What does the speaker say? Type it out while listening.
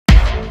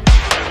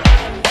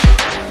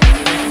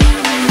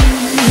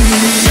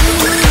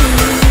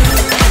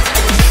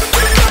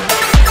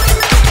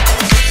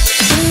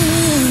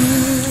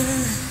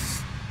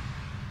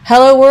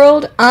Hello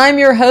world, I'm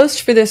your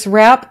host for this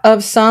wrap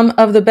of some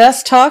of the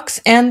best talks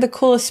and the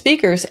coolest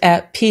speakers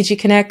at PG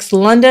Connect's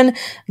London,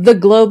 the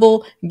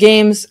Global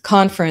Games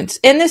Conference.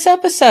 In this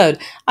episode,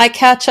 I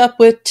catch up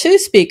with two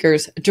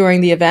speakers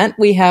during the event.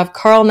 We have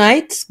Karl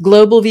Knights,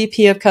 Global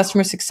VP of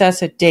Customer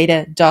Success at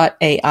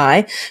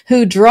data.ai,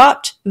 who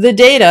dropped the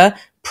data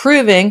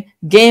proving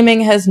gaming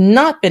has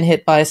not been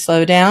hit by a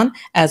slowdown,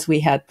 as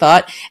we had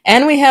thought.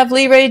 And we have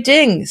Lirui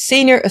Ding,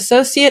 Senior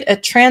Associate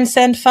at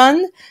Transcend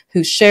Fund,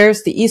 who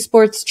shares the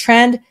esports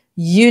trend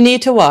you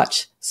need to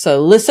watch.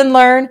 So listen,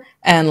 learn,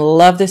 and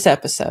love this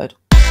episode.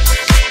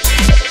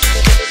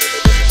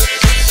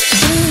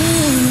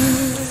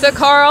 So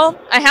Karl,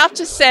 I have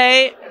to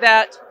say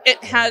that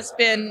it has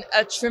been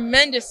a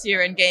tremendous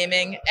year in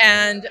gaming,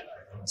 and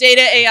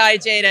data.ai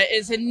data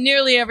is in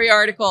nearly every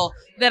article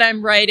that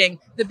I'm writing.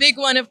 The big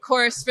one, of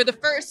course, for the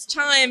first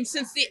time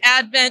since the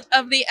advent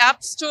of the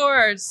app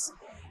stores,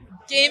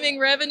 gaming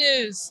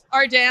revenues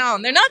are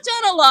down. They're not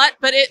down a lot,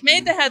 but it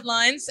made the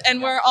headlines,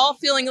 and we're all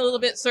feeling a little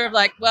bit sort of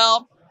like,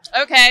 well,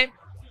 okay,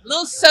 a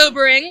little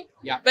sobering,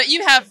 but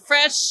you have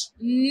fresh,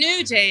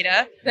 new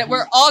data that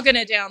we're all going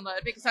to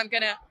download because I'm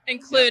going to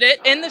include it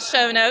in the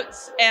show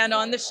notes and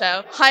on the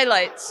show.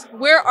 Highlights.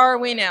 Where are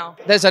we now?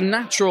 There's a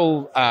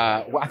natural,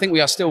 I think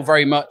we are still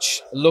very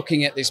much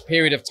looking at this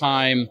period of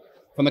time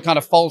from the kind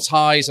of false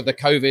highs of the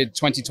COVID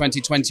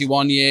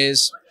 2020-21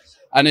 years.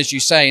 And as you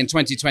say, in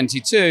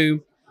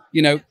 2022,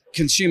 you know,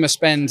 consumer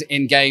spend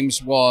in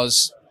games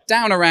was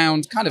down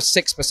around kind of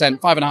 6%, 5.5%,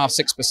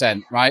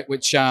 6%, right?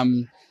 Which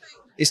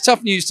is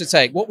tough news to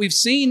take. What we've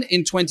seen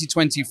in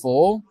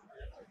 2024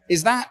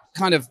 is that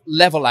kind of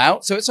level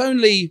out. So it's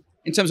only,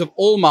 in terms of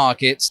all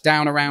markets,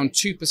 down around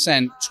 2%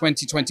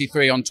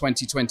 2023 on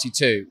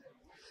 2022.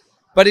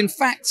 But in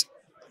fact,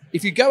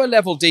 if you go a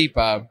level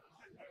deeper,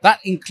 that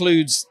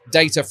includes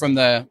data from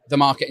the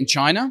market in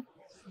China,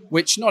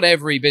 which not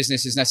every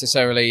business is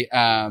necessarily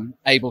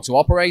able to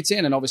operate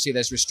in. And obviously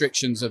there's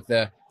restrictions of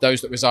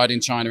those that reside in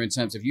China in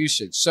terms of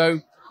usage. So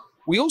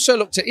we also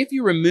looked at, if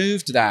you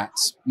removed that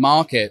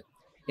market,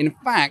 in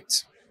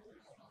fact,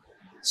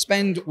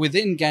 spend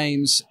within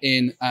games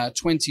in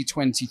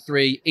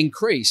 2023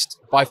 increased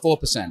by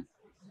 4%.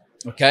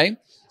 Okay,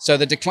 so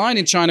the decline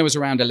in China was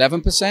around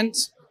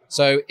 11%.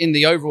 So in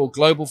the overall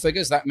global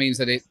figures, that means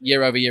that it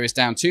year over year is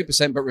down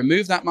 2%, but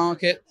remove that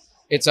market,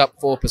 it's up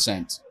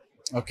 4%.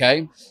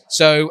 Okay,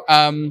 so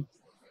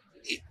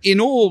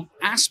in all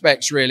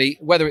aspects, really,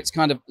 whether it's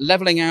kind of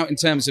leveling out in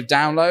terms of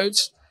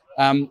downloads,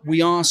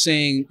 we are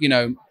seeing,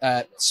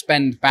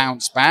 spend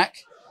bounce back.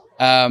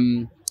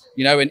 In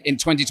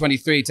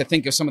 2023, to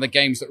think of some of the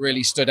games that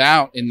really stood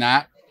out in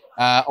that,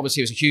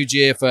 obviously it was a huge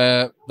year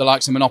for the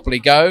likes of Monopoly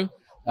Go.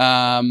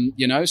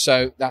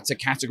 So that's a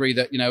category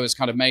that, has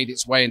kind of made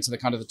its way into the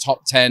kind of the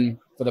top 10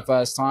 for the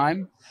first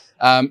time.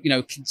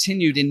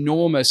 Continued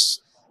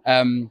enormous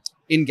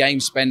in-game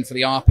spend for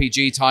the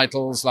RPG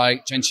titles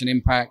like Genshin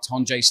Impact,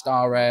 Honjay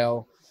Star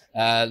Rail,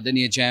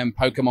 Linear Gem,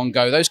 Pokemon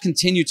Go. Those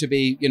continue to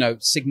be,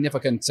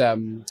 significant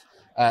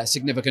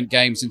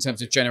games in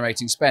terms of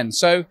generating spend.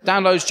 So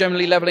downloads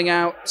generally leveling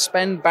out,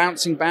 spend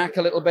bouncing back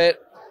a little bit.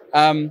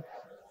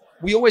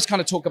 We always kind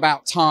of talk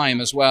about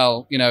time as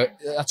well.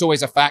 That's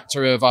always a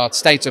factor of our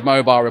State of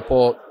Mobile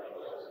report.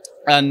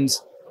 And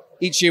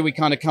each year we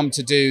kind of come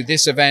to do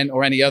this event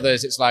or any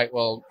others. It's like,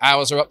 well,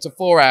 hours are up to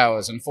 4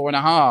 hours and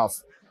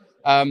 4.5.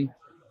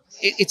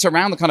 It's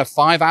around the kind of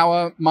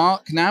 5-hour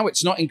mark now.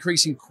 It's not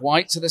increasing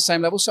quite to the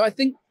same level. So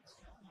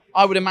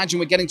I would imagine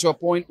we're getting to a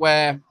point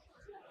where,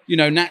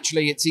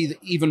 naturally it's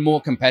even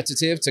more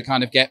competitive to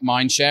kind of get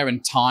mind share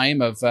and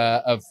time of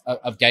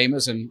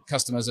gamers and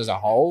customers as a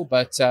whole.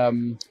 But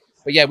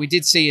yeah, we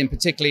did see,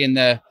 particularly in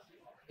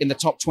the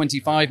top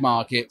 25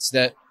 markets,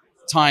 that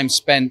time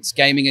spent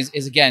gaming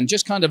is again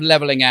just kind of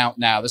leveling out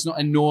now. There's not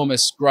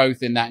enormous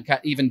growth in that,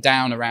 even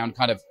down around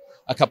kind of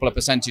a couple of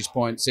percentage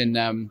points in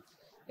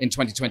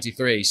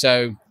 2023.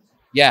 So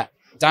yeah,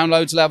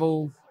 downloads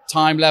level,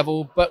 time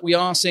level, but we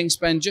are seeing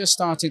spend just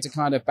starting to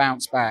kind of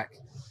bounce back.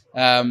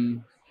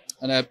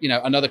 And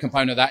another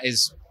component of that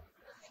is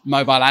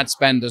mobile ad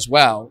spend as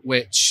well,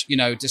 which,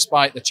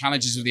 despite the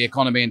challenges of the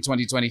economy in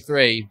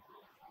 2023,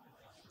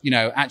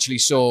 actually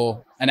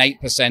saw an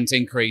 8%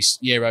 increase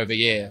year over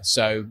year.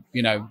 So,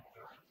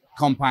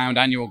 compound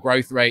annual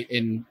growth rate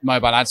in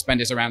mobile ad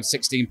spend is around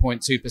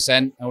 16.2%.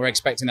 And we're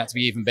expecting that to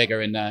be even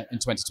bigger in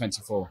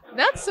 2024.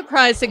 That's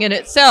surprising in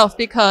itself,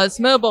 because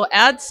mobile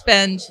ad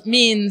spend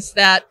means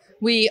that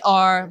we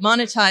are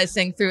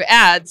monetizing through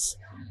ads.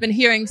 Been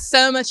hearing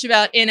so much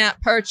about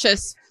in-app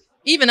purchase,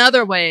 even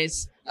other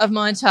ways of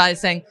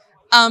monetizing.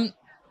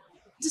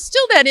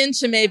 Distill that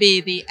into maybe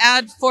the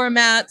ad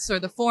formats or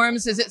the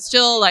forms. Is it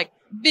still like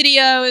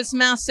video is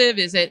massive?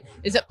 Is it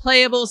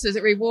playables? Is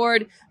it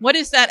reward? What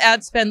is that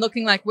ad spend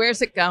looking like?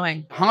 Where's it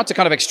going? Hard to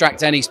kind of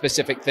extract any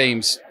specific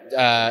themes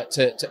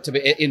to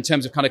be in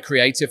terms of kind of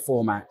creative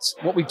formats.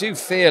 What we do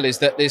feel is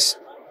that this,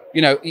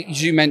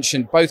 as you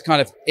mentioned, both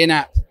kind of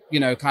in-app,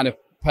 kind of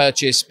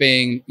purchase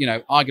being,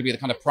 arguably the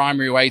kind of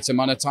primary way to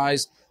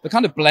monetize. The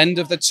kind of blend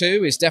of the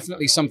two is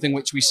definitely something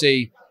which we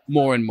see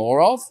more and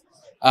more of.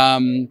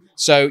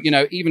 So,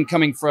 even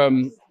coming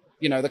from,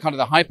 the kind of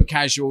the hyper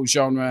casual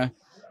genre,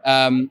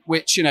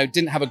 which,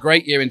 didn't have a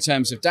great year in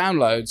terms of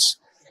downloads,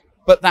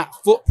 but that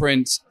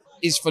footprint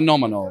is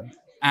phenomenal.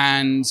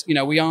 And,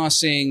 we are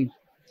seeing,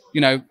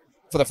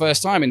 for the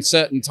first time in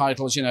certain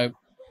titles,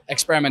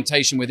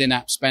 experimentation with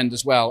in-app spend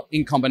as well,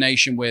 in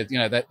combination with,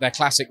 their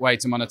classic way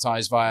to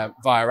monetize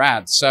via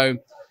ads. So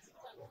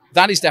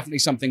that is definitely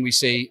something we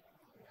see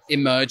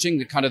emerging,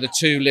 the kind of the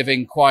two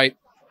living quite,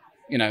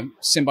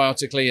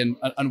 symbiotically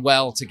and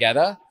well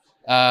together.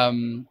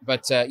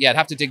 But I'd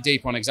have to dig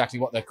deep on exactly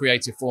what the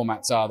creative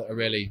formats are that are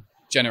really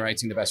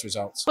generating the best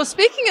results. Well,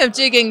 speaking of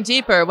digging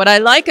deeper, what I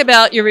like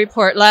about your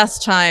report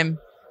last time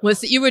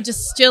was that you were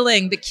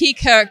distilling the key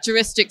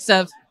characteristics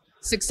of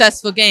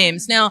successful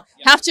games. Now,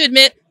 have to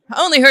admit,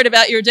 I only heard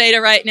about your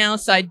data right now,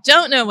 so I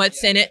don't know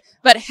what's in it.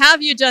 But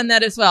have you done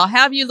that as well?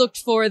 Have you looked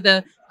for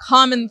the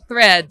common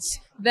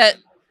threads that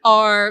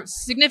are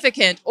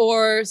significant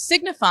or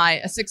signify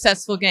a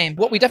successful game?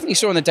 What we definitely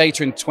saw in the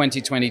data in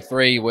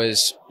 2023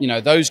 was,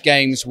 those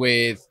games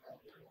with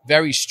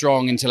very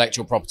strong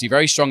intellectual property,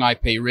 very strong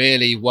IP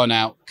really won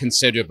out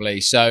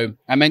considerably. So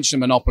I mentioned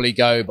Monopoly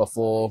Go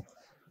before.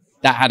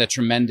 That had a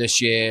tremendous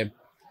year.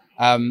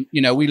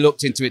 We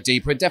looked into it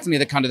deeper. Definitely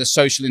the kind of the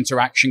social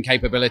interaction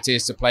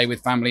capabilities to play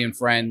with family and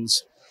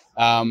friends.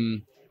 A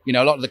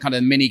lot of the kind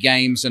of mini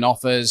games and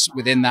offers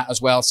within that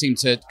as well seem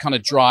to kind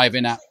of drive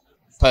in-app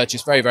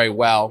purchase very, very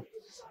well.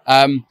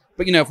 But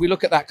if we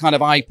look at that kind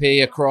of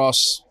IP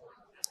across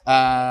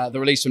the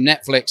release from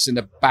Netflix in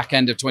the back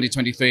end of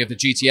 2023 of the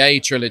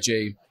GTA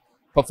trilogy,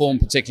 performed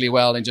particularly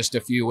well in just a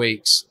few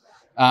weeks.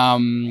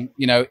 EA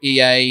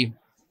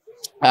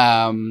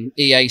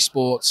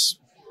Sports,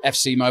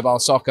 FC Mobile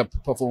Soccer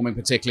performing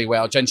particularly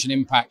well. Genshin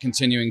Impact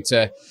continuing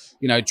to,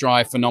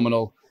 drive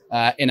phenomenal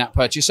in-app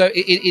purchase. So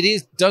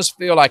it does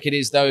feel like it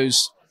is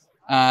those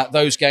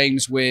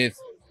games with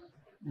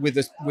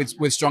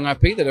strong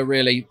IP that are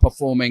really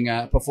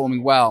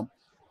performing well.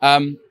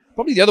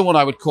 Probably the other one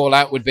I would call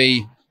out would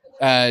be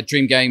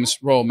Dream Games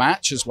Royal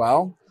Match as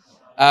well.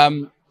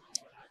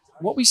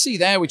 What we see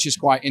there, which is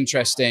quite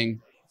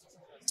interesting.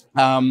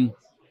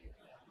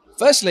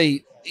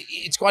 Firstly,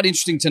 it's quite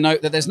interesting to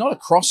note that there's not a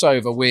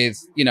crossover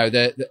with,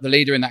 the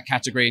leader in that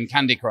category in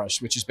Candy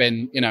Crush, which has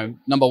been,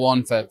 number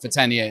one for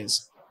 10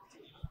 years.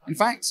 In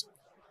fact,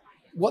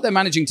 what they're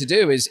managing to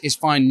do is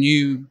find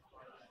new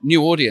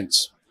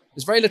audience.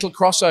 There's very little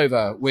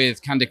crossover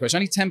with Candy Crush.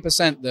 Only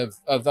 10%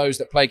 of those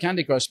that play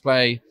Candy Crush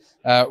play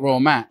Royal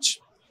Match.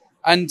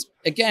 And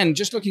again,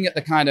 just looking at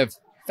the kind of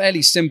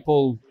fairly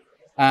simple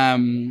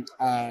kind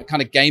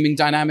of gaming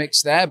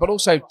dynamics there, but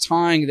also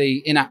tying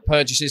the in-app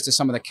purchases to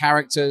some of the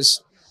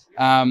characters,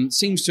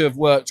 seems to have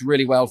worked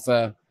really well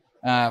for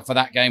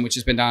that game, which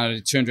has been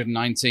downloaded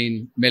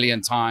 219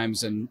 million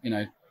times and,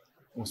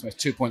 almost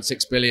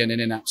 2.6 billion in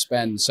in-app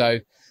spend. So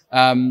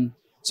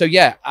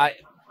yeah,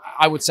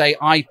 I would say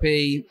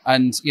IP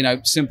and,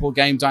 simple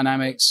game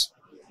dynamics,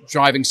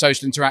 driving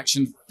social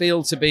interaction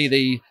feel to be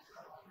the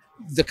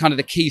kind of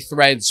the key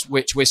threads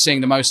which we're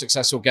seeing the most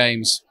successful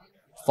games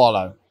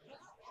follow.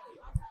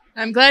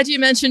 I'm glad you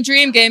mentioned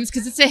Dream Games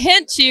because it's a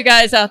hint to you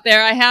guys out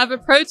there. I have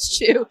approached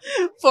you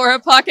for a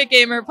Pocket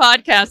Gamer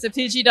podcast, a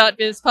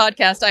PG.biz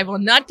podcast. I will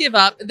not give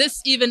up.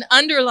 This even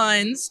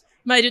underlines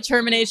my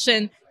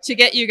determination to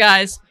get you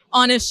guys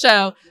on a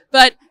show.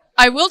 But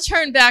I will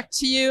turn back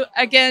to you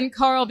again,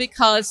 Karl,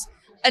 because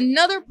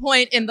another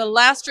point in the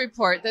last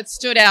report that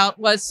stood out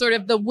was sort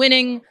of the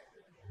winning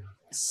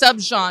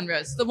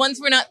subgenres, the ones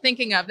we're not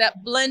thinking of,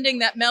 that blending,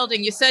 that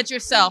melding. You said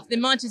yourself, the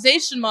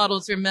monetization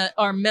models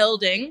are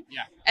melding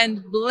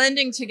and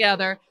blending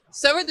together.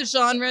 So are the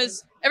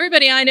genres.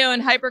 Everybody I know in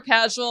hyper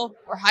casual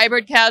or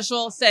hybrid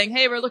casual saying,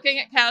 hey, we're looking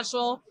at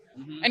casual,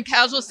 and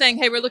casual saying,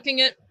 hey, we're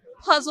looking at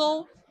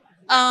puzzle.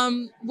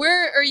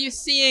 Where are you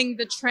seeing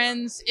the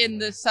trends in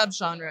the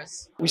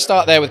subgenres? We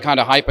start there with kind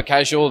of hyper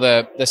casual,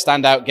 the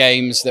standout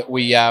games that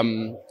we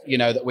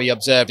that we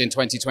observed in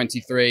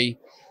 2023.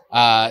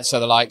 So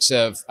the likes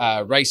of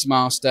Race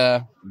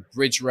Master,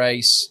 Bridge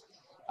Race,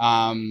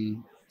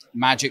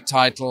 Magic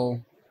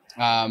Title.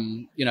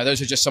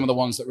 Those are just some of the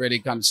ones that really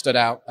kind of stood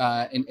out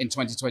in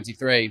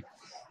 2023.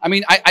 I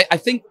mean, I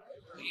think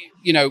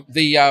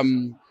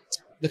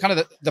the kind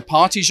of the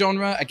party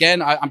genre,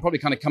 again, I'm probably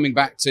kind of coming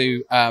back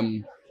to,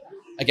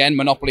 again,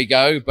 Monopoly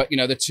Go, but,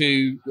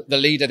 the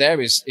leader there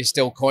is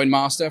still Coin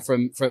Master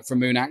from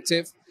Moon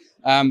Active.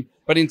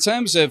 But in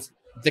terms of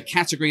the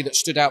category that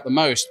stood out the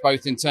most,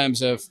 both in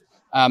terms of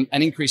an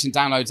increase in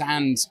downloads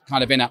and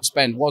kind of in-app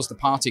spend, was the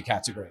party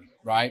category,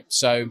 right?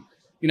 So,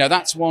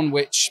 that's one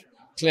which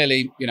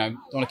clearly, don't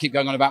want to keep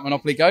going on about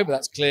Monopoly Go, but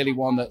that's clearly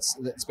one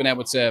that's been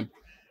able to,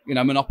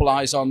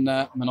 monopolize on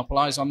that.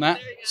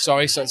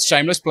 Sorry, so it's a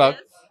shameless plug.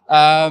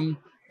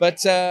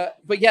 But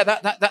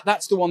yeah,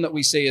 that's the one that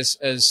we see as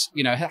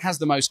has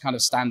the most kind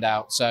of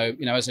standout. So,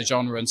 as a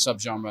genre and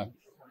subgenre,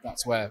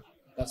 that's what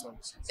we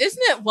see.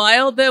 Isn't it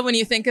wild though when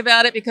you think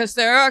about it? Because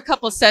there are a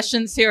couple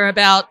sessions here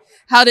about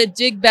how to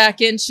dig back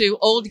into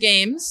old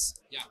games,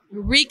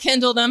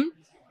 rekindle them,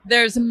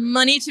 There's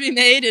money to be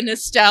made in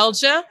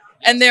nostalgia.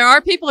 And there are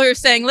people who are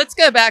saying, let's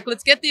go back,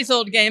 let's get these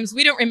old games.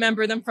 We don't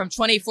remember them from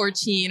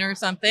 2014 or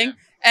something,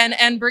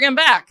 and bring them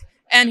back.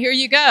 And here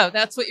you go.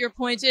 That's what your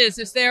point is.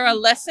 Is there a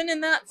lesson in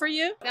that for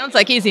you? Sounds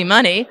like easy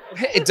money.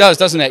 It does,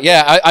 doesn't it?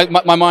 Yeah,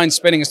 my mind's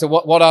spinning as to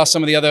what are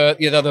some of the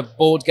other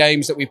board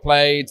games that we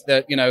played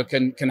that, you know,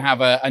 can have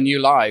a new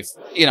life.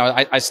 You know,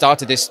 I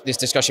started this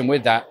discussion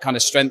with that kind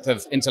of strength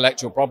of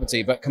intellectual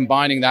property, but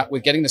combining that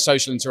with getting the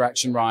social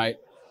interaction right,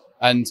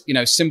 and, you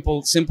know,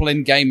 simple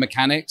in-game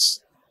mechanics.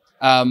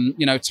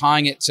 You know,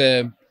 tying it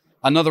to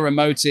another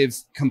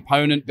emotive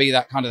component, be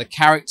that kind of the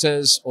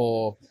characters,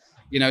 or,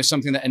 you know,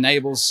 something that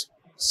enables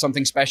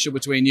something special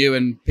between you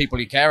and people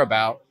you care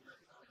about.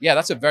 Yeah,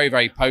 that's a very,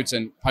 very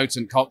potent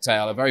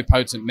cocktail, a very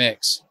potent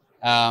mix.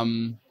 Yeah,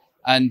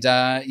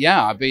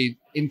 I'd be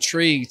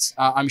intrigued.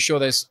 I'm sure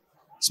there's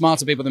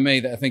smarter people than me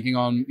that are thinking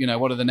on, you know,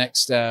 what are the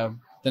next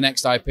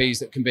IPs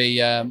that can be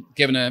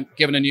given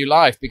a new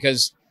life,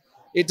 because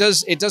it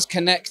does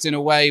connect in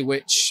a way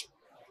which,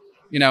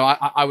 you know,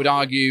 I would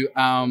argue,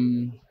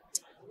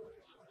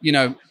 you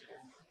know,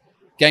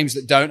 games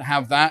that don't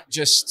have that,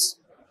 just,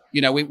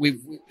 you know,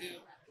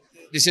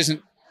 this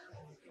isn't,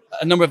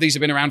 a number of these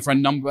have been around for a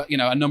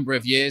number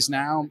of years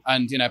now.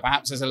 And, you know,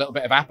 perhaps there's a little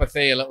bit of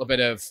apathy, a little bit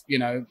of, you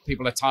know,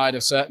 people are tired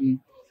of certain,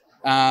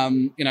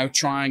 you know,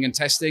 trying and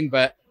testing.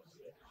 But,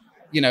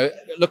 you know,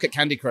 look at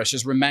Candy Crush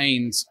has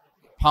remained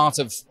part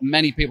of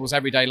many people's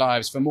everyday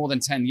lives for more than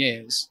 10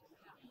 years.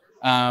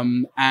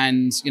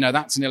 And, you know,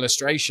 that's an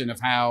illustration of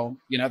how,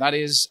 you know, that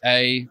is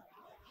a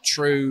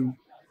true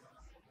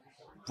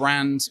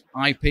brand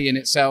IP in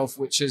itself,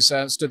 which has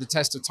stood the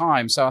test of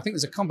time. So I think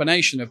there's a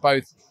combination of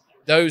both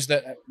those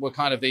that were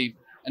kind of the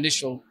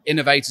initial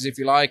innovators, if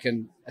you like,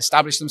 and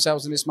established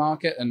themselves in this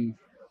market, and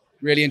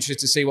really interested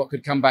to see what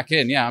could come back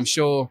in. Yeah, I'm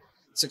sure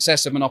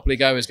success of Monopoly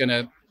Go is going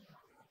to,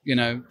 you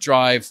know,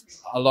 drive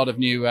a lot of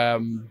new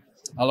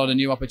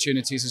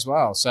opportunities as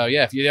well. So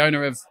yeah, if you're the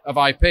owner of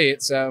IP,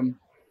 it's a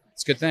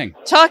good thing.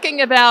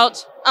 Talking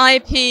about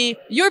IP,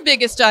 your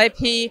biggest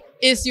IP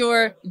is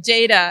your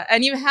data,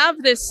 and you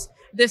have this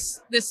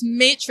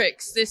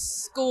matrix, this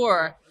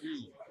score.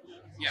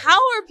 Yeah. How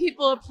are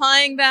people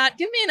applying that?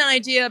 Give me an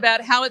idea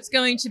about how it's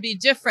going to be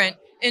different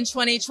in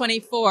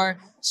 2024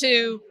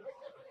 to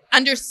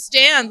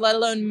understand, let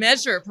alone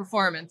measure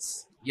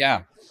performance.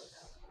 Yeah,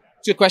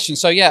 good question.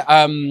 So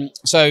yeah,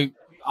 so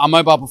our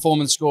mobile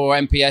performance score,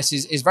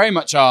 MPS, is very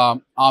much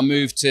our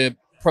move to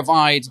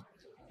provide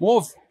more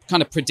of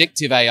kind of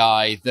predictive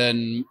AI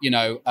than, you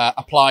know,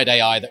 applied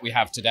AI that we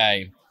have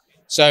today.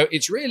 So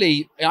it's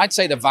really, I'd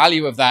say the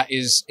value of that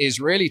is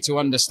really to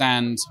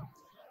understand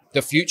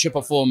the future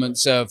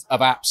performance of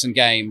apps and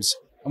games.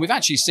 And we've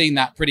actually seen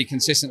that pretty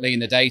consistently in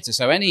the data.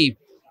 So any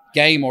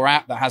game or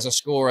app that has a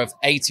score of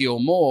 80 or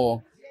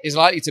more is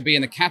likely to be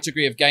in the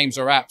category of games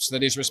or apps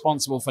that is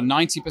responsible for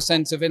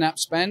 90% of in-app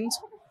spend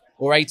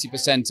or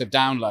 80% of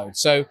download.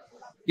 So,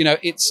 you know,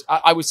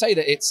 I would say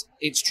that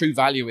its true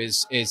value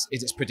is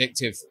its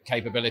predictive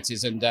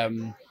capabilities.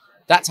 And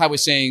that's how we're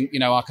seeing, you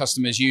know, our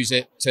customers use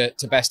it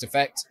to best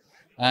effect.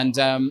 And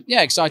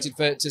yeah, excited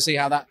to see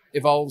how that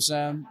evolves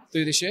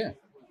through this year.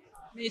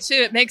 Me too.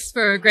 It makes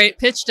for a great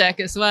pitch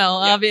deck as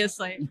well, yeah.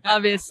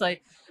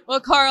 Obviously. Well,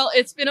 Karl,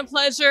 it's been a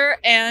pleasure.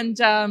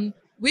 And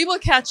we will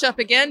catch up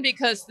again,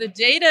 because the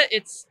data,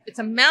 it's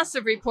a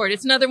massive report.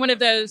 It's another one of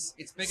those.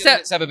 It's bigger than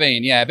it's ever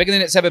been. Yeah, bigger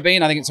than it's ever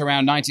been. I think it's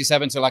around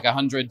 97 to like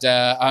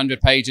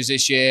 100 pages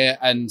this year.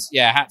 And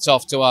yeah, hats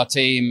off to our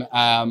team,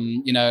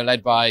 you know,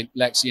 led by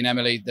Lexi and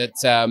Emily, that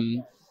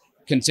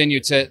continue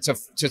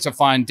to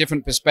find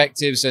different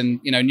perspectives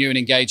and, you know, new and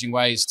engaging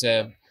ways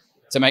to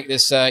make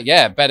this,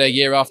 better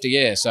year after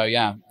year. So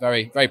yeah,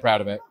 very, very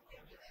proud of it.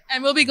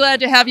 And we'll be glad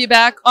to have you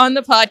back on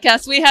the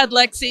podcast. We had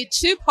Lexi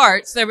 2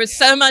 parts. There was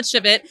so much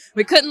of it.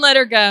 We couldn't let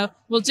her go.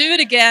 We'll do it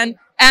again.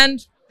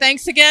 And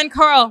thanks again,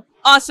 Karl.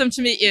 Awesome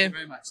to meet you. Thank you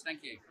very much.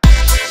 Thank you.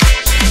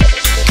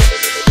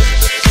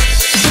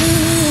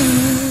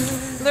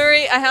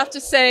 Lirui, I have to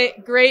say,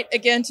 great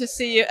again to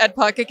see you at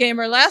Pocket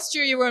Gamer. Last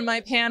year you were on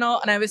my panel,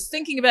 and I was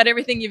thinking about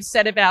everything you've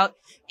said about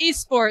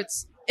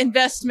esports,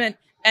 investment,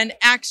 and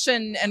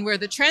action, and where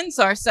the trends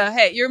are. So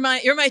hey, you're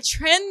my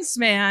trends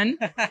man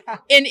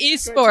in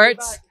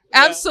esports.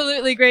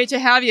 Absolutely great to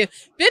have you.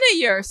 Been a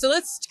year, so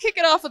let's kick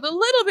it off with a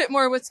little bit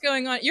more what's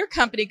going on at your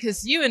company,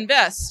 because you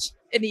invest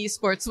in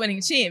esports winning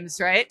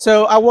teams, right?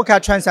 So I work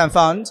at Transcend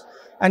Fund,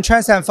 and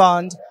Transcend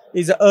Fund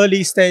is an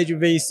early stage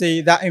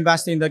VC that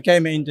invests in the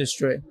gaming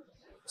industry.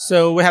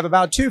 So we have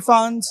about 2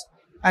 funds,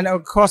 and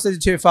across the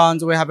 2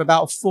 funds, we have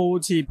about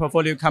 40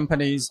 portfolio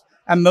companies,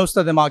 and most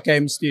of them are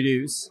game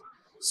studios.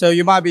 So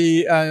you might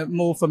be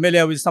more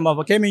familiar with some of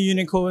our gaming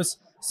unicorns,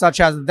 such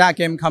as That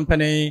Game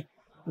Company.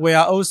 We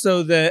are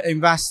also the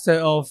investor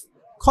of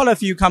quite a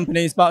few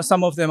companies, but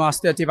some of them are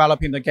still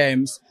developing the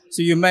games.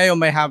 So you may or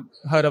may have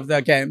heard of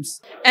their games.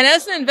 And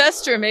as an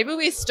investor, maybe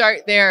we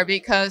start there,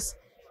 because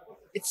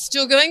it's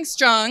still going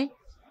strong.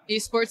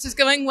 Esports is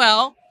going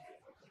well.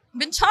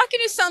 been talking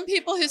to some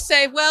people who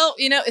say, well,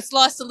 it's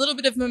lost a little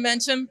bit of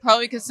momentum,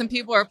 probably because some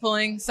people are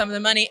pulling some of the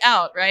money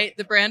out, right?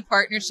 The brand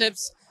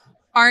partnerships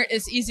aren't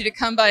as easy to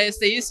come by as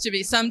they used to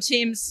be. Some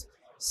teams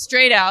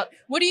straight out.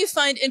 What do you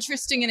find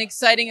interesting and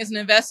exciting as an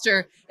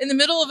investor in the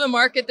middle of a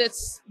market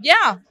that's,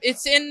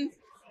 it's in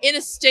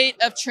a state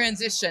of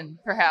transition,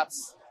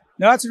 perhaps?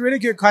 No, that's a really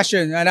good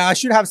question. And I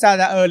should have said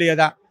that earlier,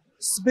 that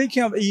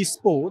speaking of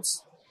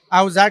esports,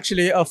 I was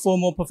actually a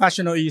former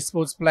professional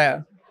esports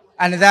player.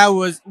 And that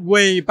was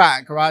way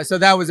back, right? So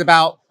that was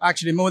about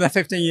actually more than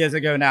 15 years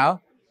ago now.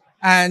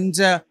 And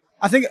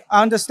I think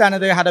I understand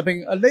that there had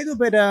been a little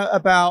bit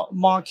about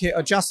market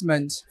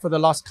adjustment for the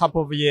last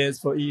couple of years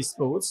for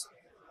esports.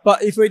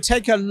 But if we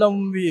take a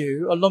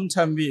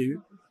long-term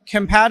view,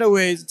 compared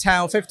with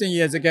 10 or 15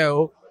 years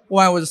ago,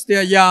 when I was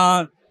still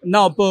young,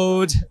 not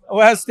bored,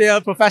 when I was still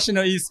a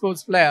professional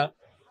esports player,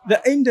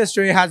 the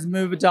industry has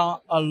moved on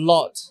a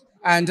lot.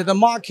 And the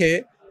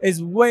market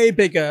is way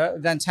bigger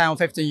than 10 or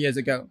 15 years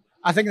ago.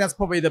 I think that's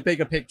probably the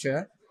bigger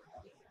picture.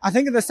 I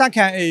think the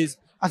second is,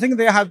 I think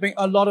there have been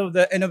a lot of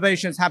the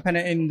innovations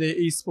happening in the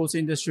esports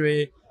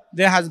industry.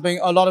 There has been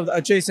a lot of the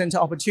adjacent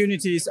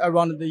opportunities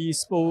around the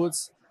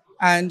esports.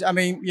 And I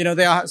mean,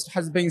 there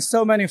has been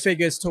so many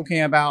figures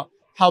talking about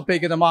how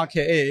big the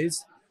market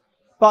is.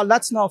 But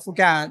let's not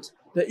forget,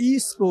 the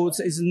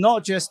esports is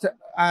not just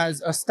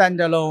as a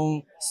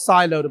standalone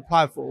siloed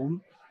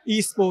platform.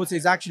 Esports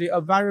is actually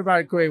a very,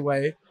 very great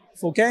way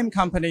for game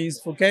companies,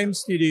 for game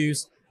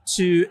studios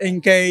to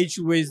engage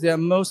with their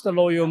most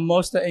loyal,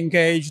 most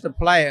engaged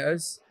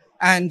players.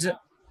 And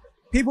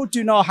people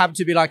do not have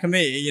to be like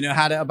me,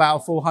 had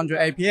about 400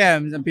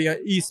 APMs and be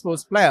an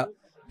esports player.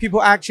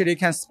 People actually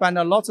can spend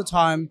a lot of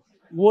time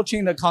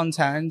watching the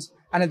content,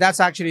 and that's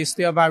actually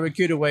still a very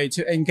good way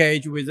to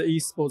engage with the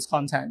esports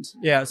content.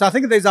 Yeah, so I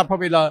think these are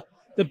probably the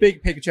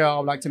big picture I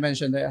would like to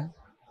mention there.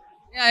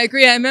 Yeah, I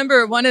agree. I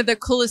remember one of the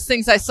coolest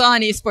things I saw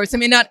in esports, I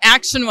mean, not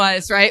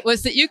action-wise, right,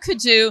 was that you could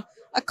do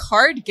a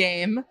card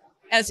game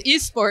as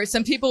esports,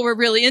 and people were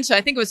really into it.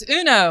 I think it was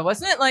Uno,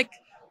 wasn't it? Like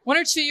 1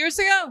 or 2 years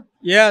ago?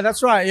 Yeah,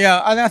 that's right.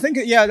 Yeah, and I think,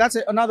 that's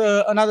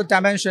another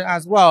dimension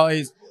as well,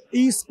 is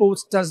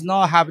esports does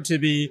not have to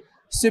be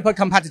super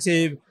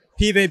competitive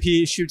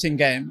PvP shooting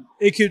game.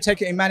 It could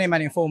take it in many,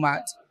 many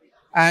formats.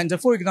 And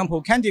for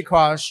example, Candy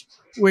Crush,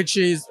 which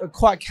is a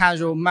quite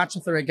casual match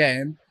 3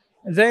 game,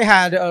 they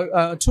had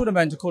a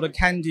tournament called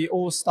Candy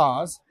All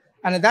Stars.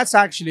 And that's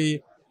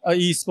actually an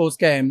esports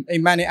game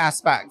in many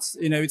aspects.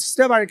 It's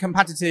still very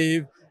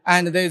competitive,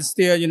 and there's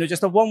still,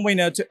 just a one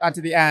winner at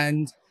the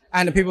end.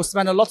 And people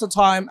spend a lot of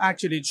time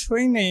actually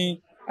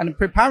training and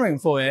preparing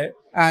for it.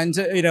 And,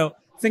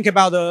 think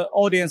about the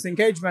audience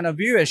engagement and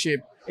viewership.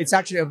 It's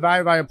actually a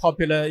very, very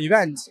popular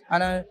event.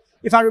 And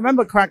if I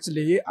remember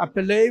correctly, I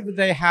believe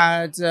they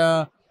had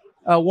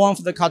one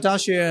of the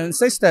Kardashian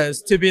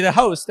sisters to be the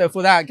host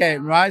for that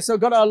game, right? So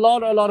got a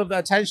lot of the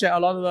attention, a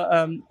lot of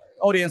the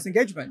audience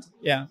engagement.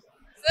 Yeah.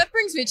 So that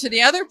brings me to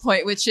the other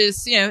point, which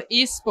is,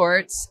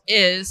 esports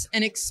is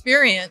an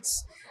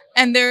experience,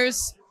 and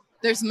there's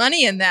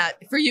money in that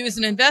for you as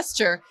an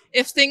investor.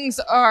 If things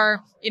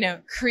are,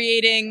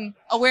 creating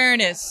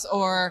awareness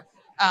or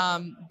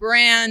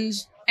brand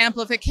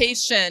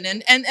amplification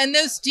and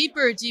those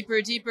deeper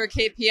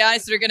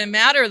KPIs that are going to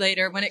matter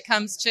later when it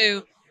comes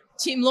to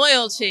team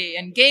loyalty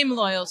and game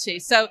loyalty.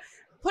 So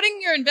putting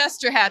your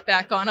investor hat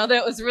back on, although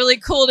it was really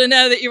cool to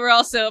know that you were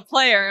also a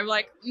player, I'm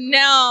like,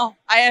 now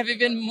I have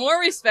even more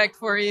respect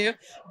for you.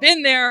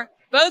 Been there,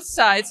 both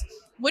sides.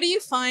 What do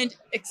you find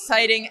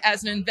exciting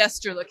as an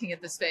investor looking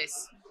at the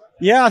space?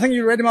 Yeah, I think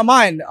you read my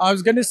mind. I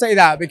was going to say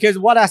that because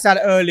what I said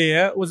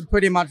earlier was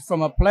pretty much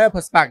from a player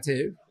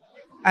perspective.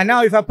 And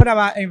now if I put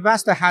my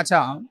investor hat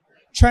on,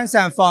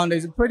 Transcend Fund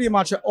is pretty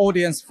much an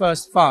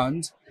audience-first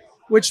fund,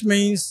 which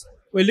means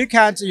we look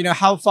at,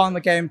 how fun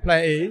the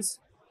gameplay is,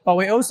 but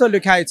we also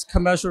look at its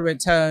commercial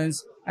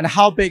returns and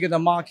how big the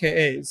market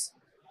is.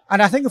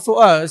 And I think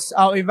for us,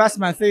 our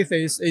investment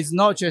thesis is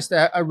not just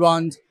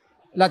around,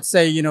 let's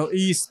say,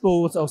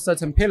 esports or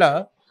certain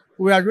pillar.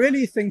 We are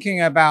really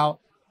thinking about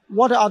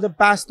what are the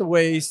best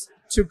ways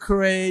to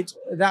create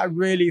that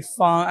really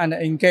fun and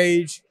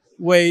engage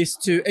ways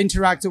to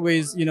interact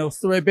with,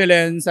 3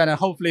 billion and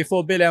hopefully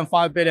 4 billion,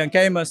 5 billion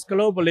gamers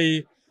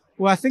globally.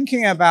 We're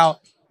thinking about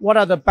what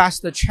are the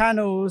best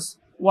channels,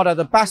 what are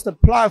the best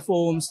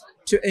platforms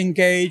to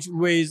engage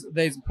with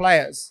these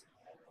players.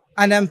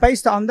 And then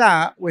based on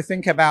that, we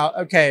think about,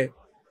 okay,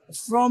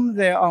 from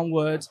there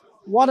onward,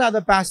 what are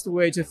the best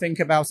way to think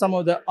about some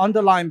of the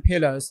underlying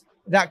pillars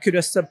that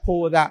could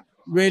support that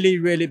really,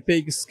 really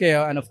big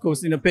scale and of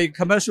course, big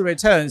commercial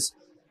returns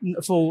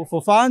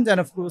for fund and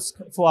of course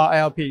for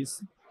our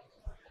LPs.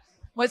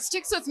 What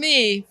sticks with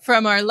me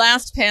from our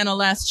last panel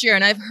last year,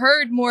 and I've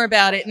heard more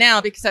about it now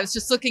because I was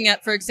just looking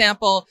at, for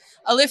example,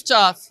 a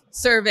Liftoff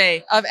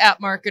survey of app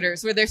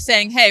marketers where they're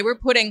saying, hey, we're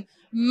putting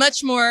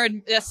much more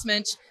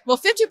investment,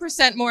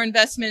 50% more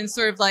investment in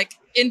sort of like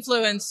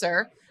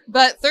influencer,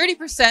 but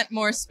 30%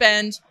 more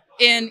spend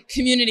in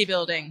community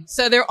building.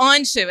 So they're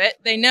onto it.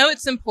 They know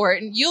it's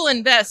important. You'll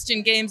invest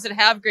in games that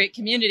have great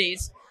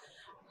communities.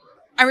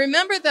 I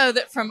remember, though,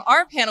 that from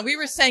our panel, we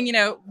were saying,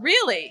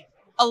 really,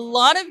 a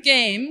lot of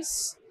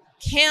games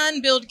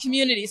can build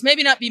communities,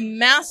 maybe not be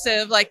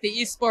massive like the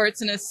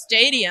esports in a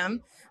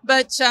stadium,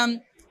 but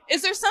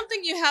is there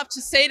something you have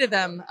to say to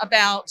them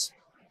about,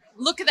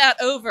 look at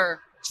that over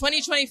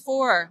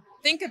 2024,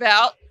 think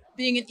about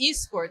being an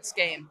esports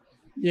game?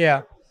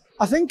 Yeah,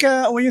 I think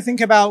when you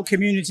think about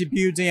community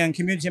building and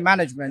community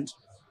management,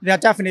 there are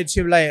definitely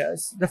two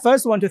layers. The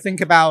first one to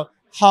think about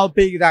how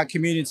big that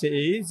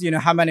community is,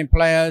 how many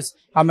players,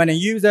 how many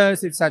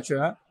users,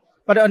 etc.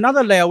 But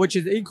another layer, which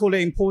is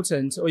equally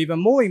important or even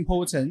more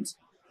important,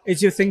 is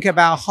to think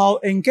about how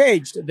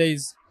engaged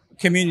these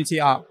community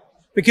are.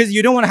 Because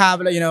you don't want to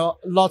have,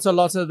 lots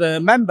of the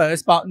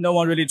members, but no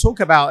one really talk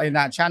about in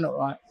that channel,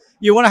 right?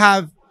 You want to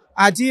have,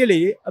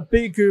 ideally, a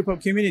big group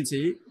of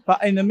community,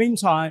 but in the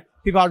meantime,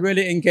 people are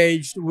really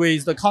engaged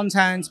with the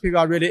content, people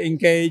are really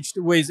engaged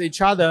with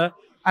each other.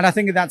 And I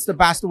think that's the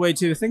best way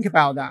to think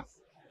about that.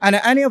 And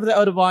any of the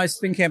advice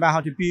thinking about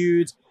how to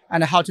build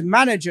and how to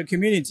manage a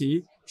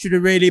community should be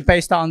really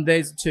based on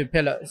these two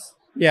pillars.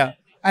 Yeah.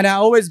 And I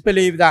always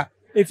believe that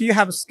if you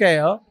have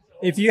scale,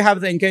 if you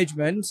have the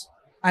engagement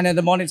and then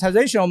the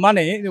monetization of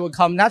money, it will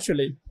come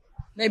naturally.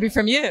 Maybe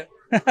from you.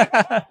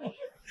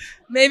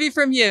 Maybe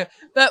from you.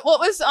 But what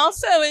was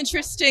also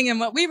interesting and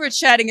what we were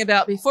chatting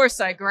about before,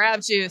 so I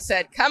grabbed you,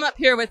 said, come up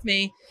here with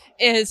me,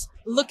 is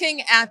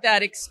looking at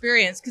that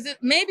experience because it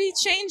may be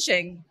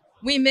changing.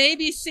 We may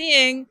be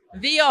seeing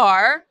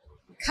VR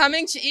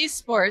coming to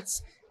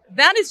esports.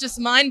 That is just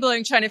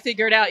mind-blowing trying to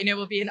figure it out.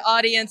 We'll be an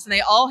audience and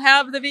they all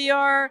have the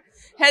VR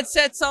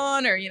headsets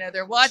on, or,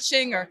 they're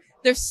watching, or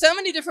there's so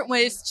many different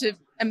ways to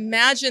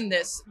imagine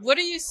this. What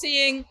are you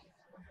seeing?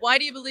 Why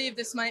do you believe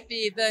this might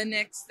be the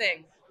next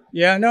thing?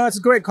 Yeah, no, it's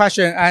a great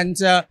question. And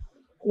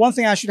one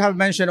thing I should have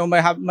mentioned or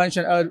may have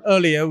mentioned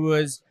earlier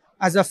was,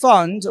 as a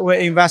fund, we're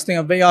investing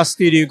in a VR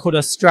studio called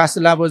a Stress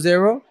Level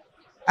Zero.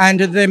 And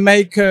they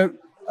make a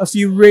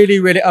few really,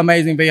 really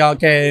amazing VR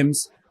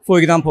games. For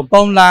example,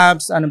 Bone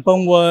Labs and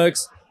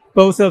Boneworks,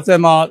 both of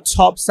them are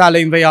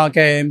top-selling VR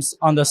games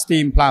on the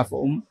Steam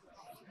platform.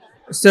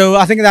 So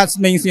I think that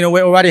means, we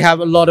already have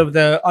a lot of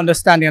the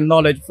understanding and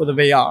knowledge for the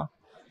VR.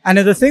 And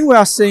the thing we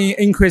are seeing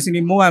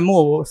increasingly more and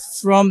more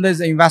from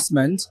this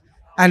investment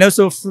and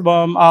also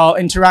from our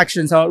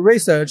interactions, our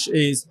research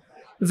is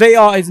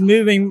VR is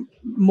moving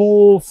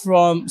more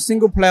from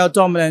single-player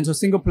dominant or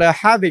single-player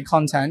heavy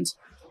content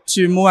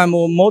to more and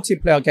more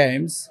multiplayer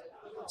games.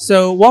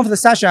 So one of the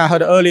sessions I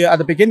heard earlier at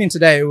the beginning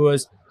today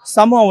was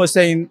someone was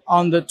saying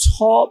on the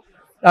top,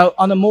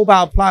 on the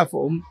mobile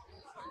platform,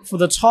 for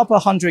the top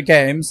 100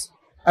 games,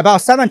 about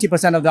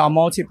 70% of them are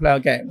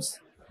multiplayer games.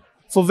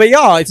 For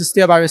VR, it's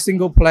still very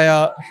single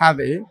player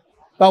heavy,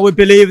 but we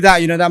believe that,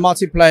 that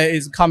multiplayer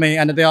is coming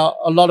and there are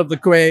a lot of the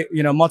great,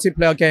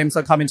 multiplayer games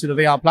are coming to the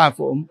VR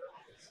platform.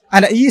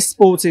 And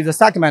esports is a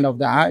segment of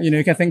that.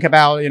 You can think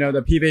about,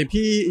 the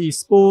PvP,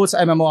 esports,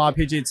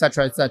 MMORPG,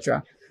 etc.,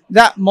 etc.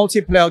 That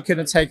multiplayer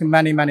can take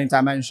many, many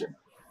dimensions.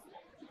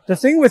 The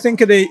thing we think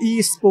the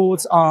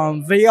esports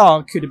on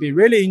VR could be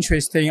really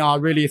interesting are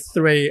really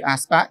three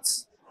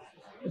aspects.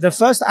 The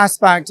first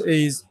aspect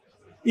is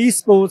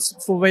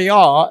esports for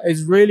VR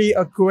is really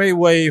a great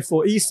way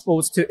for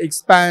esports to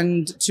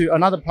expand to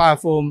another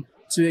platform,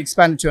 to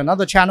expand to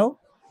another channel.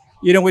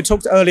 We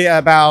talked earlier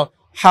about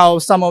how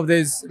some of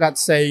this,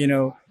 let's say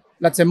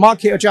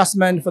market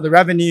adjustment for the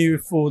revenue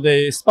for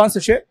the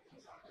sponsorship.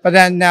 But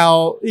then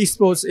now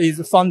esports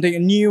is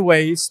funding new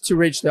ways to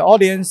reach the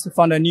audience, to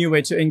find a new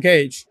way to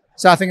engage.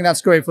 So I think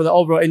that's great for the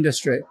overall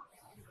industry.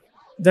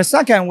 The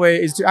second way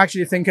is to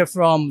actually think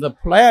from the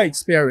player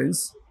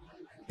experience,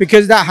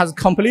 because that has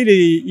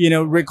completely,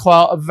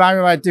 require a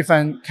very, very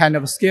different kind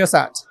of skill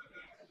set.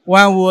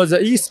 When I was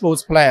an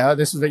esports player,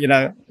 this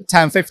was,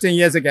 10, 15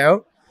 years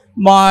ago,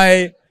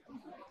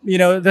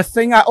 the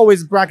thing I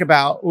always brag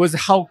about was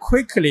how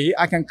quickly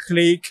I can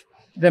click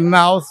the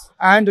mouse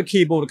and the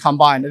keyboard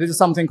combined. This is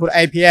something called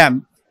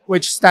APM,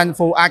 which stands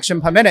for action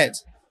per minute.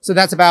 So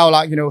that's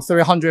about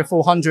 300,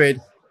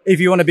 400 if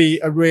you want to be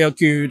a real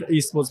good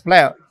esports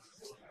player.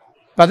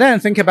 But then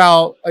think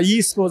about an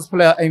esports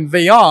player in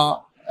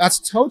VR. That's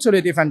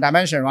totally different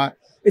dimension, right?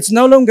 It's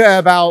no longer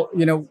about,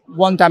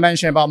 one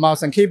dimension about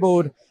mouse and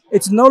keyboard.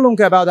 It's no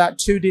longer about that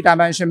 2D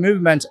dimension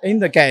movement in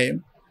the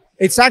game.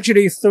 It's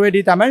actually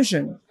 3D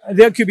dimension.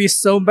 There could be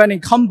so many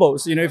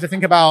combos, if you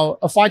think about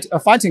a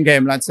fighting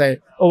game, let's say,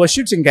 or a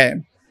shooting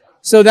game.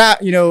 So that,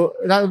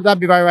 that'd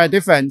be very, very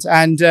different.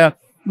 And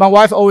my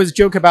wife always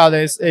joke about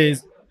this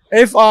is,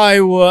 if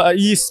I were an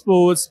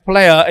esports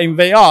player in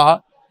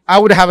VR, I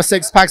would have a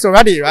 6 packs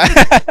already, right?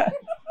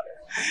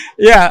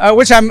 Yeah,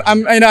 which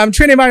I'm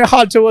training very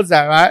hard towards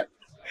that, right?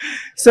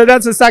 So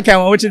that's the second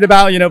one, which is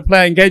about,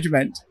 player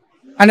engagement.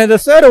 And then the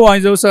third one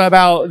is also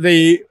about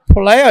the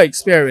player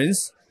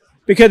experience,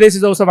 because this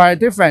is also very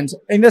different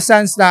in the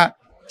sense that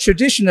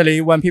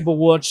traditionally when people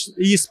watch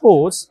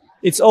esports,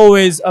 it's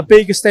always a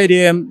big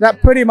stadium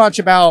that pretty much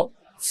about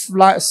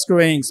flat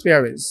screen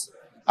experience.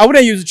 I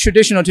wouldn't use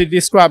traditional to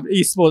describe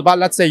esports, but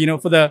let's say,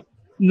 for the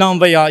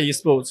non-VR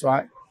esports,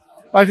 right?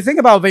 But if you think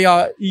about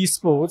VR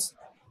esports,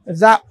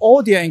 that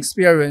audience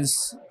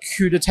experience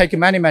could take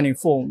many, many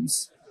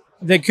forms.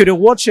 They could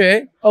watch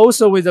it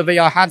also with a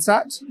VR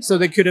headset. So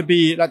they could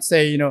be, let's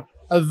say,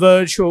 a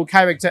virtual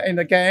character in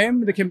the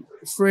game. They can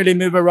freely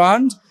move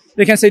around.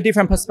 They can see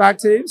different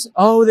perspectives.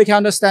 Oh, they can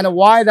understand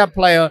why that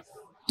player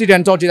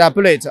didn't dodge that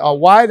bullet or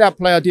why that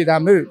player did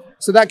that move.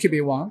 So that could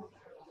be one.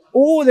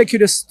 Or they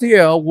could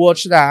still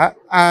watch that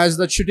as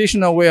the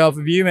traditional way of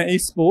viewing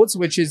esports,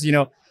 which is,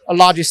 a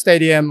large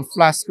stadium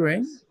flat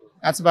screen.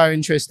 That's very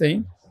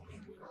interesting.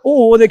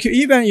 Or they could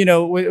even,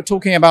 we're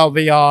talking about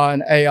VR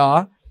and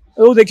AR,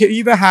 or they could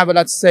even have,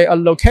 let's say, a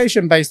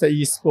location-based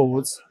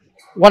esports.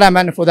 What I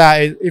meant for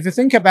that is, if you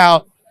think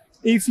about,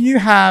 if you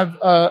have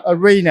an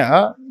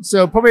arena,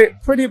 so probably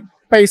pretty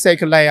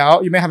basic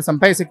layout, you may have some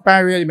basic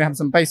barrier, you may have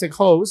some basic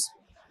holes,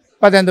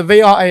 but then the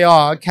VR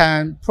AR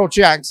can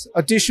project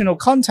additional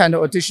content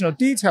or additional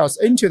details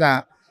into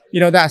that,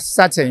 that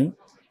setting.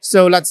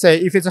 So let's say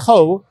if it's a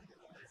hole,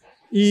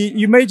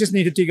 you may just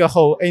need to dig a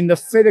hole in the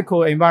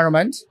physical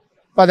environment,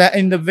 but then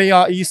in the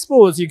VR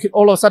esports, you could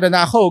all of a sudden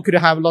that hole could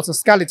have lots of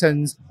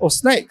skeletons or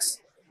snakes.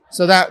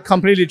 So that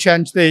completely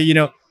changed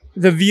the,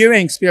 the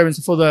viewing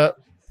experience for the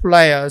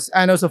players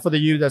and also for the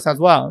users as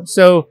well.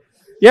 So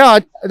yeah,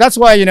 that's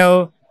why,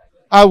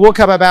 I woke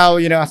up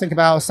about, I think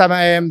about 7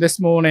 a.m. this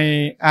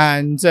morning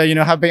and,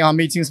 have been on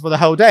meetings for the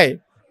whole day.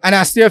 And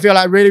I still feel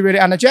like really, really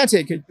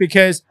energetic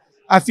because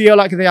I feel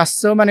like there are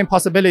so many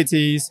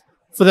possibilities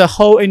for the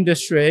whole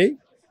industry.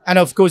 And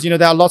of course,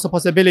 there are lots of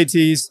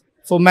possibilities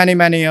for many,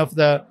 many of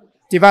the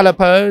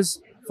developers,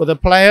 for the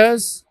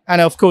players,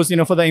 and of course,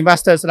 for the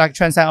investors like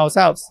Transcend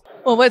ourselves.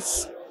 Well,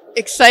 what's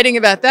exciting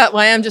about that,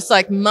 why I'm just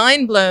like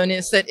mind blown,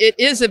 is that it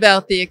is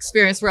about the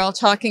experience. We're all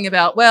talking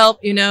about, well,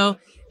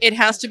 it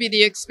has to be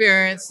the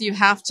experience. You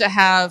have to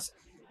have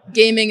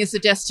gaming as a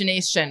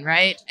destination,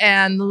 right?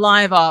 And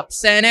live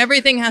ops and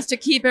everything has to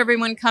keep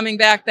everyone coming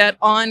back, that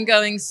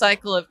ongoing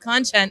cycle of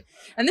content.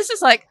 And this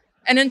is like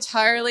an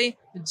entirely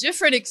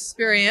different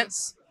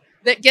experience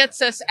that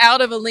gets us out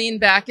of a lean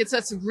back. It's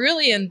us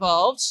really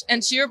involved.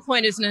 And to your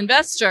point as an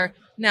investor,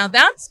 now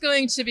that's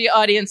going to be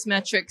audience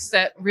metrics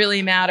that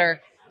really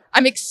matter.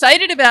 I'm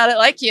excited about it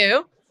like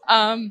you.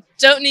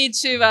 Don't need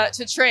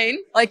to train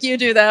like you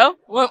do though.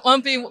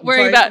 Won't be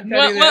worrying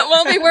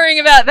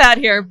about that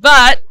here.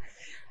 But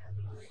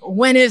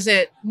when is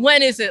it?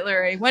 When is it,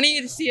 Lirui? When are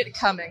you to see it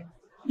coming?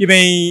 You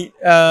mean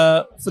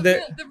for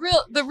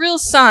the real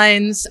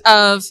signs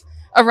of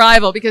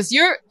arrival? Because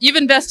you've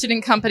invested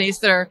in companies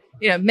that are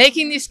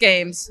making these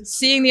games,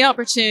 seeing the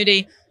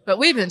opportunity. But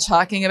we've been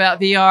talking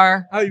about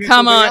VR. Oh, you mean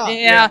Come on,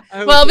 VR? yeah.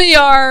 Well,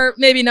 VR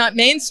maybe not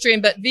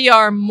mainstream, but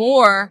VR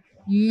more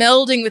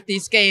melding with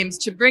these games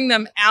to bring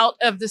them out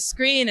of the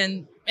screen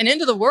and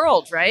into the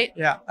world, right?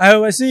 Yeah.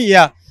 Oh, I see.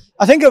 Yeah.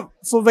 I think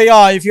for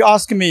VR, if you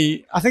ask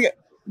me, I think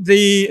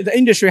the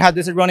industry had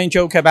this running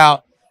joke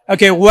about,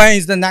 okay, when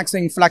is the next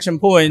inflection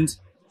point?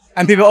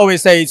 And people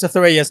always say it's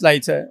 3 years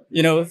later.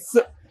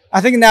 I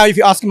think now if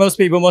you ask most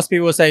people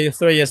will say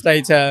 3 years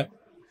later.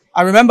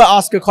 I remember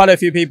asking quite a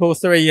few people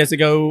 3 years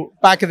ago.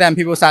 Back then,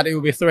 people said it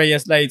would be 3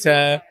 years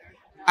later.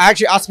 I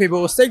actually asked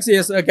people 6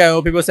 years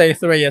ago, people say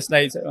 3 years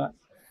later. Right?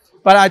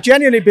 But I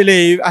genuinely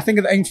believe, I think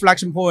the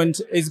inflection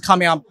point is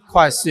coming up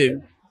quite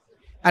soon.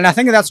 And I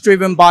think that's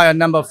driven by a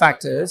number of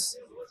factors.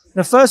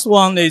 The first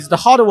one is the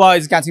hardware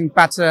is getting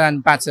better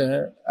and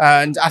better.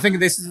 And I think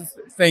this is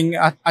the thing,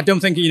 I don't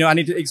think, I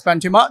need to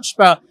expand too much,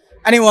 but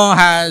anyone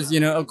has,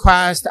 a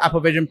Quest, Apple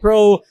Vision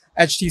Pro,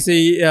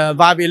 HTC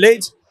Vive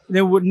Elite,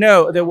 they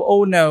will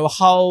all know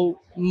how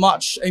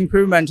much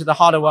improvement the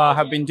hardware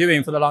have been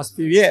doing for the last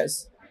few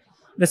years.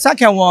 The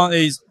second one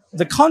is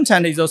the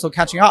content is also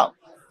catching up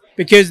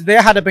because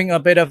there had been a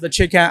bit of the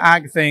chicken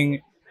egg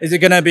thing. Is it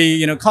going to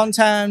be,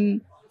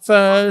 content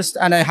first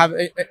and then have,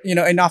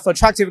 enough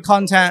attractive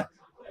content?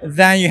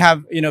 Then you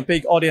have,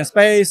 big audience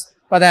base,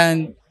 but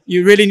then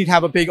you really need to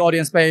have a big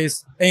audience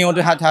base in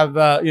order to have,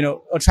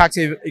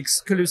 attractive,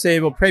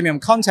 exclusive or premium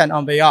content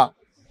on VR.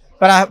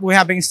 But we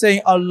have been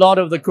seeing a lot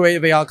of the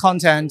great VR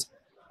content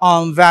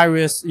on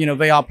various,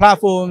 VR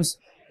platforms,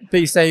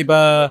 Beat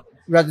Saber,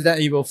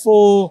 Resident Evil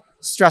 4,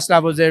 Stress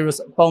Level 0,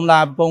 Bone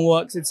Lab,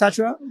 Boneworks,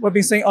 etc. We've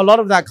been seeing a lot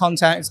of that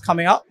content is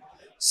coming up.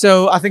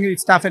 So I think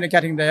it's definitely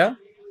getting there.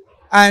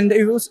 And if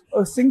you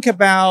think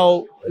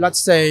about, let's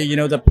say,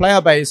 the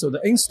player base or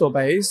the install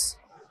base,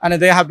 and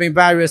there have been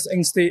various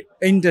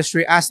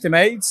industry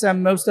estimates,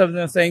 and most of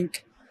them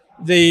think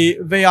the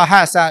VR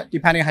headset,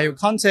 depending how you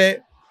count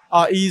it,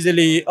 are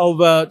easily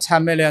over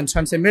 10 million,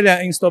 20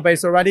 million install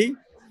base already.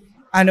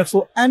 And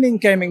for any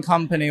gaming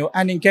company or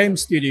any game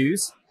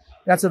studios,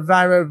 that's a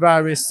very,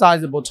 very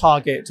sizable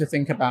target to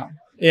think about.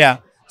 Yeah.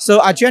 So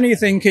I genuinely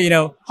think,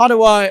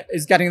 hardware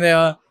is getting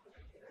there,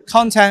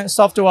 content,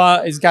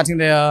 software is getting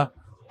there,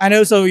 and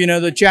also,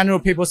 the general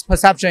people's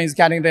perception is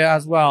getting there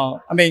as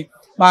well. I mean,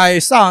 my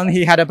son,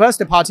 he had a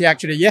birthday party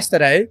actually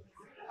yesterday,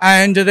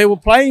 and they were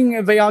playing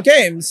VR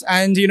games.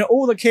 And,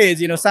 all the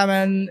kids,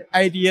 7,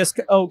 8 years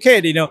old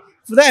kid,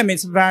 for them,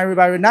 it's very,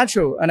 very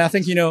natural. And I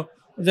think,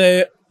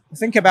 the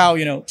think about,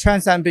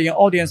 Transcend being an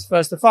audience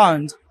first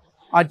fund,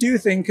 I do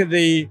think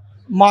the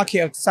market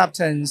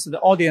acceptance, the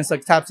audience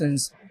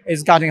acceptance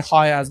is getting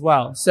higher as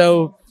well.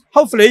 So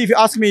hopefully if you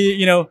ask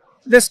me,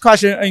 this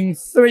question in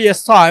 3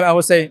 years time, I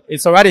would say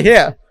it's already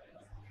here.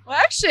 Well,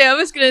 actually, I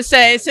was going to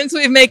say, since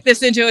we make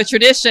this into a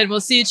tradition,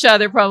 we'll see each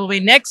other probably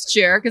next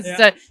year because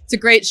it's a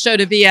great show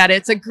to be at.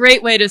 It's a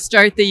great way to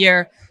start the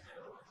year.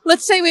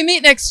 Let's say we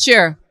meet next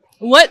year.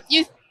 What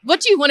do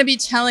you want to be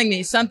telling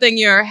me? Something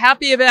you're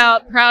happy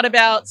about, proud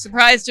about,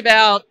 surprised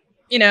about?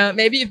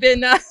 Maybe you've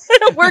been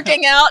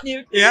working out and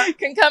you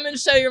can come and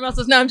show your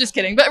muscles. No, I'm just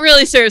kidding. But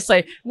really,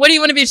 seriously, what do you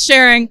want to be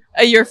sharing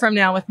a year from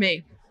now with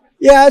me?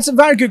 Yeah, it's a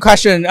very good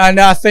question. And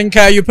I think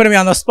you're putting me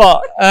on the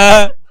spot.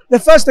 The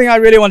first thing I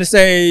really want to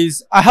say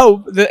is I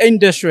hope the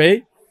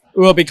industry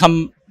will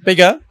become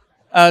bigger.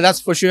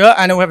 That's for sure.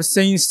 And we have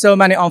seen so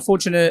many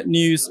unfortunate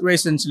news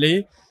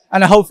recently.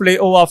 And hopefully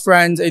all our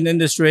friends in the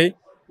industry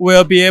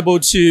will be able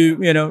to,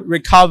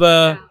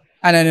 recover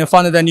and then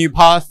find a new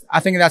path. I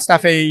think that's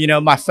definitely,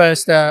 my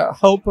first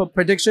hope of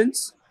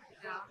predictions.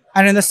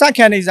 And then the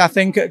second is I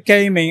think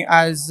gaming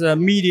as a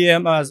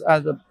medium, as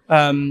an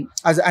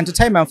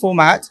entertainment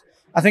format,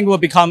 I think will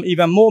become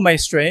even more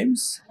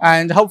mainstreams,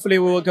 and hopefully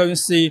we will go and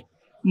see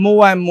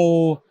more and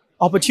more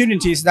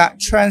opportunities that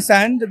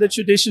transcend the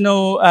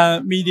traditional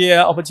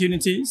media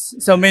opportunities.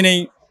 So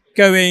meaning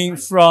going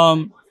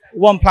from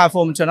one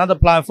platform to another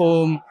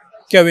platform,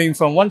 going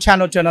from one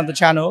channel to another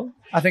channel.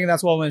 I think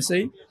that's what we're going to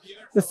see.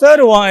 The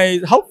third one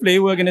is hopefully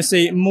we're going to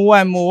see more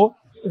and more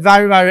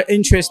very, very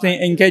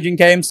interesting, engaging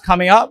games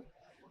coming up.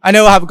 I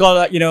know I've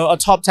got a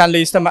top 10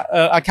 list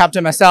I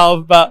captain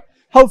myself, but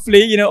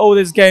hopefully, all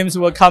these games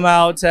will come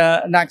out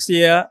next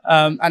year.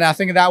 And I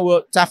think that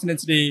will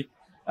definitely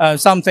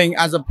something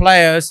as a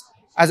players,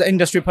 as an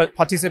industry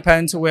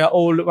participant, we're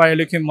all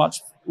looking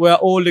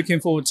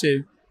forward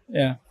to.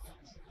 Yeah.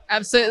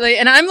 Absolutely.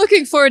 And I'm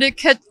looking forward to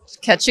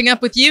catching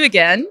up with you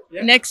again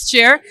next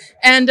year.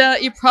 And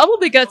you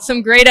probably got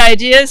some great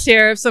ideas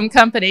here of some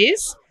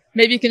companies.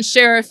 Maybe you can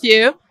share a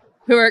few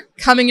who are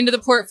coming into the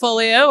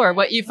portfolio or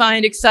what you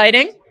find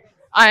exciting.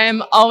 I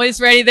am always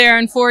ready there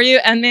and for you.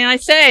 And may I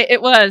say,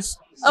 it was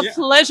a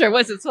pleasure.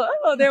 Was it?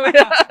 Oh, there we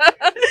go.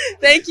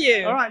 Thank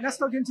you. All right. Nice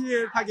talking to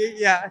you, Peggy.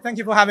 Yeah. Thank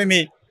you for having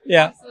me.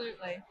 Yeah.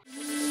 Absolutely.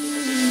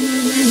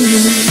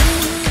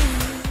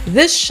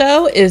 This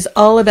show is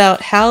all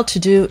about how to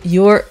do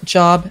your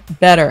job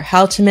better,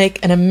 how to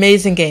make an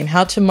amazing game,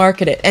 how to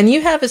market it, and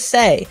you have a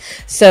say.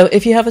 So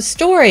if you have a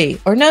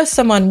story or know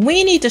someone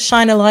we need to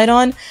shine a light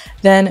on,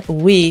 then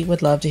we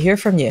would love to hear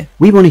from you.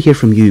 We want to hear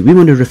from you. We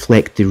want to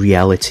reflect the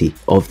reality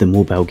of the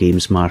mobile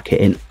games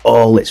market in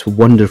all its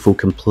wonderful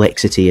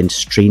complexity and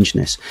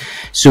strangeness.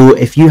 So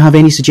if you have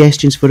any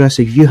suggestions for us,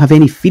 if you have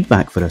any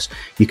feedback for us,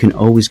 you can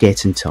always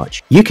get in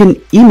touch. You can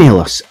email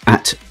us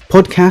at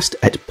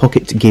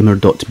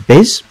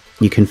podcast@pocketgamer.biz.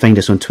 You can find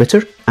us on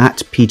Twitter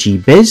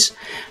 @PGBiz,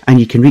 and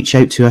you can reach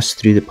out to us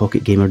through the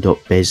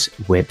pocketgamer.biz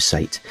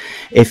website.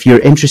 If you're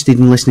interested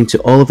in listening to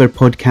all of our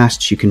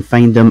podcasts, you can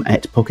find them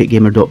at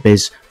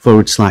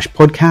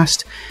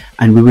pocketgamer.biz/podcast,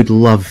 and we would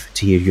love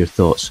to hear your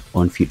thoughts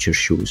on future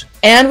shows.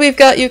 And we've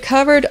got you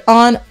covered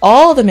on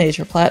all the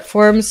major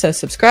platforms, so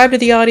subscribe to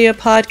the audio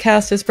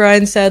podcast, as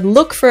Brian said.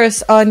 Look for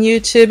us on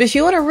YouTube. If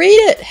you want to read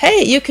it,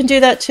 hey, you can do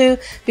that too,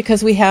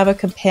 because we have a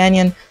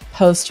companion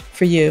post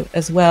for you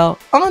as well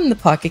on the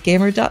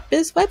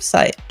pocketgamer.biz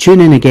website. Tune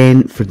in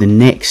again for the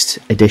next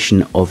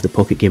edition of the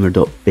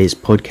pocketgamer.biz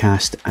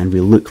podcast, and we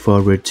look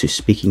forward to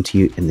speaking to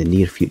you in the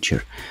near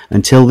future.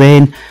 Until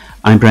then,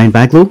 I'm Brian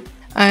Baglow.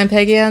 I'm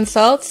Peggy Anne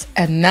Salz,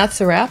 and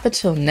that's a wrap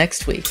until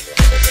next week.